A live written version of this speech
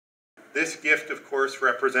This gift, of course,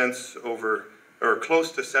 represents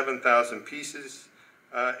close to 7,000 pieces.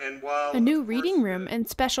 And while a new reading room and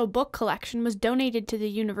special book collection was donated to the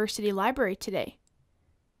university library today.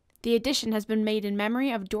 The addition has been made in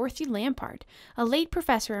memory of Dorothy Lampard, a late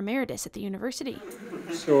professor emeritus at the university.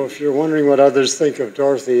 So if you're wondering what others think of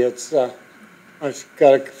Dorothy, I've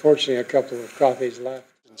got, fortunately, a couple of copies left.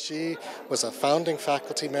 She was a founding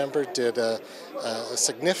faculty member, played a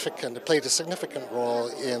significant role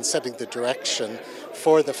in setting the direction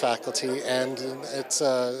for the faculty, and it's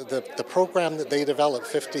the program that they developed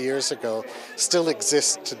 50 years ago still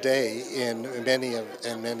exists today in many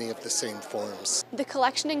of the same forms. The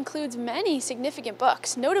collection includes many significant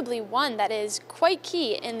books, notably one that is quite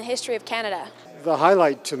key in the history of Canada. The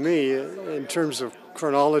highlight to me, in terms of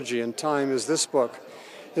chronology and time, is this book.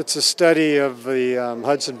 It's a study of the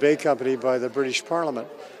Hudson Bay Company by the British Parliament,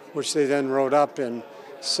 which they then wrote up in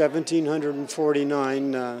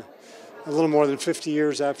 1749, a little more than 50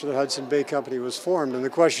 years after the Hudson Bay Company was formed. And the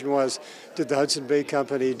question was, did the Hudson Bay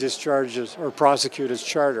Company discharge or prosecute its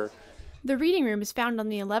charter? The reading room is found on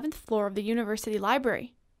the 11th floor of the university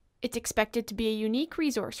library. It's expected to be a unique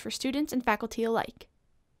resource for students and faculty alike.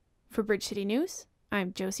 For Bridge City News,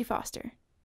 I'm Josie Foster.